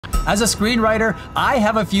As a screenwriter, I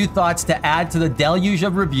have a few thoughts to add to the deluge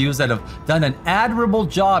of reviews that have done an admirable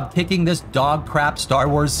job kicking this dog crap Star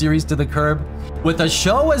Wars series to the curb. With a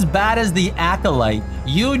show as bad as The Acolyte,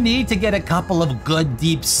 you need to get a couple of good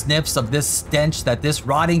deep sniffs of this stench that this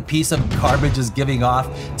rotting piece of garbage is giving off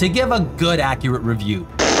to give a good accurate review.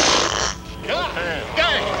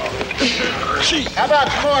 How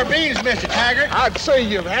about some more beans, Mr. Taggart? I'd say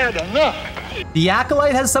you've had enough. The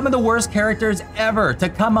Acolyte has some of the worst characters ever to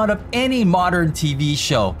come out of any modern TV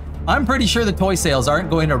show. I'm pretty sure the toy sales aren't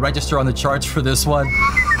going to register on the charts for this one.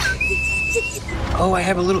 Oh, I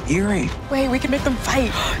have a little earring. Wait, we can make them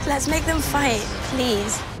fight. Let's make them fight,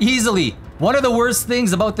 please. Easily. One of the worst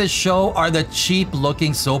things about this show are the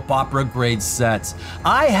cheap-looking soap opera grade sets.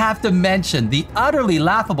 I have to mention the utterly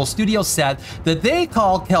laughable studio set that they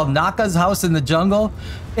call Kelnaka's House in the Jungle.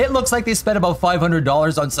 It looks like they spent about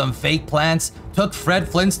 $500 on some fake plants, took Fred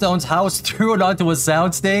Flintstone's house, threw it onto a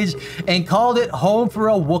soundstage, and called it home for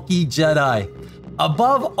a Wookiee Jedi.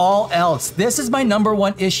 Above all else, this is my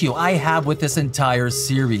 #1 issue I have with this entire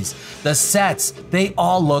series. The sets, they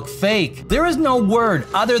all look fake. There is no word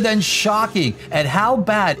other than shocking at how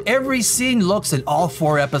bad every scene looks in all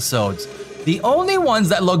 4 episodes. The only ones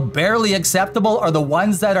that look barely acceptable are the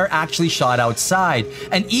ones that are actually shot outside,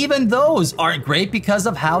 and even those aren't great because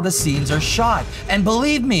of how the scenes are shot. And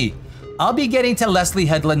believe me, I'll be getting to Leslye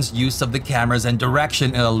Headland's use of the cameras and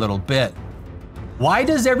direction in a little bit. Why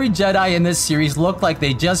does every Jedi in this series look like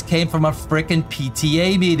they just came from a frickin'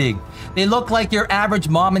 PTA meeting? They look like your average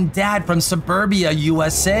mom and dad from suburbia,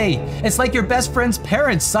 USA. It's like your best friend's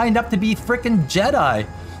parents signed up to be frickin' Jedi.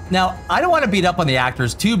 Now, I don't want to beat up on the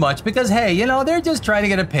actors too much because, hey, you know, they're just trying to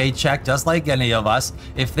get a paycheck just like any of us.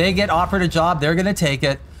 If they get offered a job, they're gonna take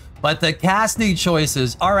it. But the casting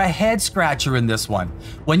choices are a head scratcher in this one.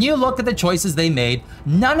 When you look at the choices they made,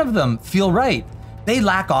 none of them feel right. They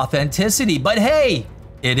lack authenticity, but hey,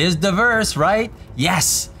 it is diverse, right?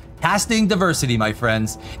 Yes, casting diversity, my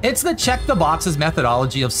friends. It's the check the boxes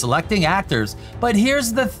methodology of selecting actors, but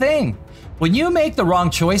here's the thing. When you make the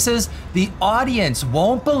wrong choices, the audience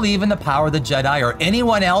won't believe in the power the Jedi or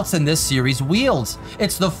anyone else in this series wields.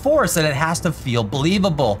 It's the Force and it has to feel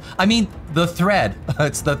believable. I mean, the thread,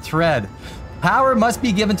 it's the thread. Power must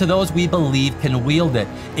be given to those we believe can wield it.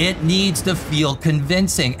 It needs to feel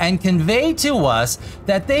convincing and convey to us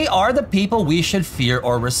that they are the people we should fear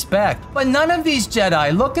or respect. But none of these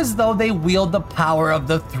Jedi look as though they wield the power of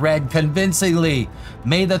the thread convincingly.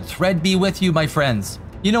 May the thread be with you, my friends.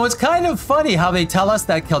 You know, it's kind of funny how they tell us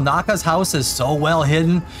that Kelnaka's house is so well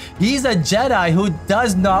hidden. He's a Jedi who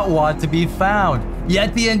does not want to be found.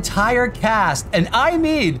 Yet the entire cast, and I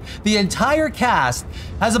mean the entire cast,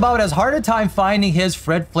 has about as hard a time finding his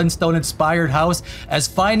Fred Flintstone-inspired house as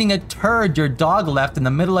finding a turd your dog left in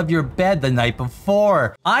the middle of your bed the night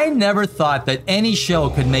before. I never thought that any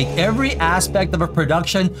show could make every aspect of a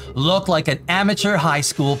production look like an amateur high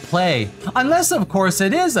school play. Unless, of course,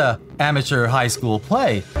 it is a amateur high school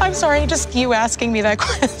play. I'm sorry, just you asking me that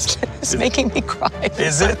question is making me cry.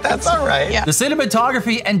 Is it? That's all right. Yeah. The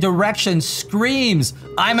cinematography and direction screams,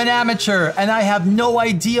 I'm an amateur and I have no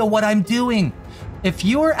idea what I'm doing. If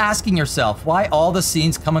you are asking yourself why all the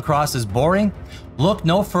scenes come across as boring, look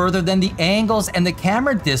no further than the angles and the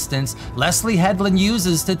camera distance Leslye Headland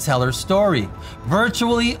uses to tell her story.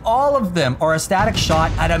 Virtually all of them are a static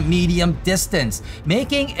shot at a medium distance,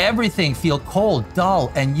 making everything feel cold,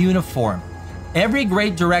 dull, and uniform. Every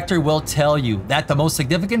great director will tell you that the most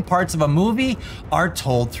significant parts of a movie are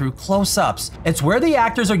told through close-ups. It's where the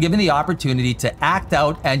actors are given the opportunity to act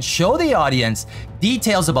out and show the audience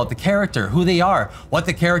details about the character, who they are, what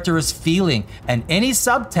the character is feeling, and any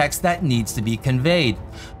subtext that needs to be conveyed.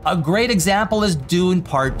 A great example is Dune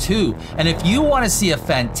Part 2, and if you want to see a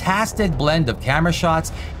fantastic blend of camera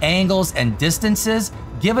shots, angles, and distances,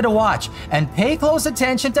 give it a watch and pay close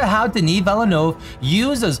attention to how Denis Villeneuve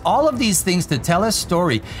uses all of these things to tell his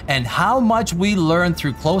story and how much we learn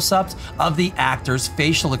through close-ups of the actors'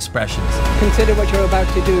 facial expressions. Consider what you're about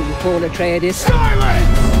to do, Paul Atreides.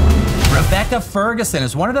 Silence! Rebecca Ferguson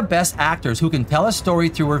is one of the best actors who can tell a story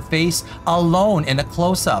through her face alone in a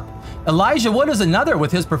close-up. Elijah Wood is another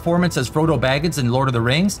with his performance as Frodo Baggins in Lord of the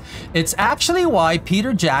Rings. It's actually why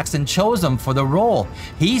Peter Jackson chose him for the role.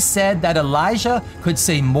 He said that Elijah could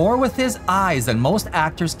say more with his eyes than most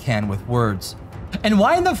actors can with words. And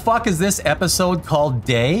why in the fuck is this episode called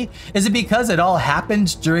Day? Is it because it all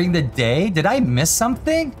happened during the day? Did I miss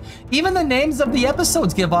something? Even the names of the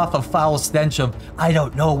episodes give off a foul stench of, I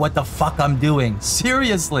don't know what the fuck I'm doing.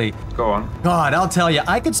 Seriously. Go on. God, I'll tell you,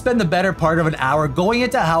 I could spend the better part of an hour going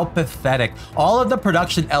into how pathetic all of the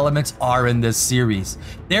production elements are in this series.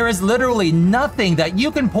 There is literally nothing that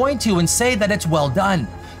you can point to and say that it's well done.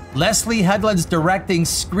 Leslye Headland's directing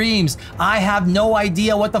screams, I have no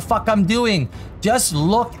idea what the fuck I'm doing. Just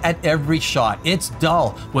look at every shot. It's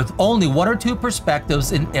dull, with only 1 or 2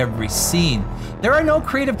 perspectives in every scene. There are no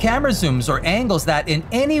creative camera zooms or angles that in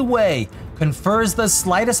any way confers the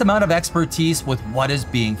slightest amount of expertise with what is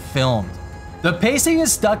being filmed. The pacing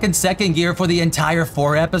is stuck in second gear for the entire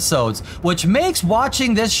 4 episodes, which makes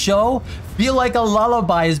watching this show feel like a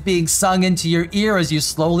lullaby is being sung into your ear as you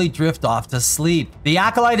slowly drift off to sleep. The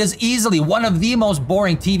Acolyte is easily one of the most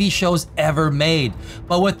boring TV shows ever made,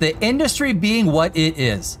 but with the industry being what it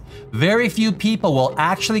is, very few people will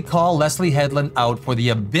actually call Leslye Headland out for the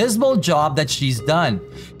abysmal job that she's done.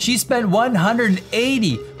 She spent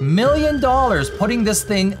 $180 million putting this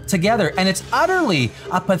thing together, and it's utterly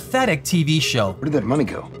a pathetic TV show. Where did that money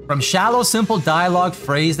go? From shallow, simple dialogue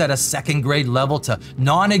phrased at a second grade level to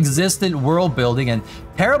non-existent world building and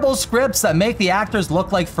terrible scripts that make the actors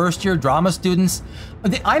look like first-year drama students.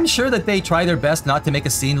 I'm sure that they try their best not to make a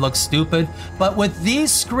scene look stupid, but with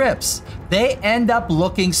these scripts, they end up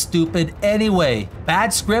looking stupid anyway.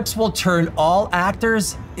 Bad scripts will turn all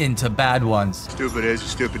actors into bad ones. Stupid is,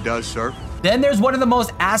 stupid does, sir. Then there's one of the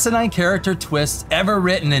most asinine character twists ever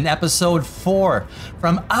written in episode 4.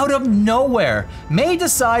 From out of nowhere, May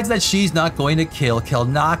decides that she's not going to kill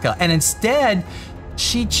Kilnaka, and instead,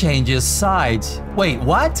 she changes sides. Wait,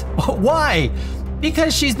 what? Why?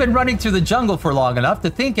 Because she's been running through the jungle for long enough to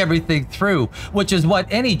think everything through, which is what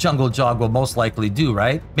any jungle jog will most likely do,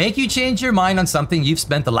 right? Make you change your mind on something you've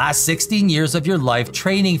spent the last 16 years of your life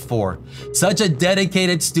training for. Such a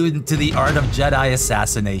dedicated student to the art of Jedi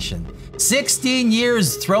assassination. 16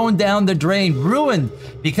 years thrown down the drain, ruined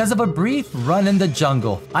because of a brief run in the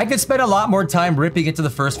jungle. I could spend a lot more time ripping into the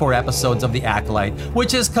first 4 episodes of The Acolyte,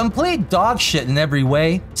 which is complete dog shit in every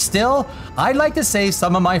way. Still, I'd like to save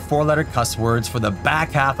some of my 4-letter cuss words for the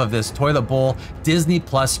back half of this toilet bowl Disney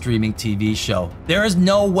Plus streaming TV show. There is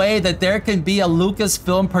no way that there can be a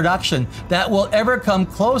Lucasfilm production that will ever come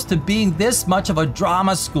close to being this much of a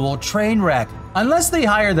drama school train wreck. Unless they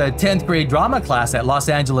hire the 10th grade drama class at Los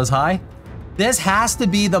Angeles High. This has to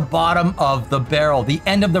be the bottom of the barrel, the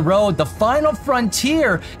end of the road, the final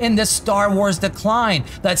frontier in this Star Wars decline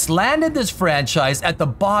that's landed this franchise at the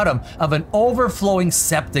bottom of an overflowing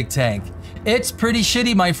septic tank. It's pretty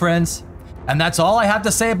shitty, my friends. And that's all I have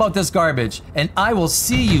to say about this garbage, and I will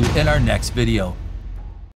see you in our next video.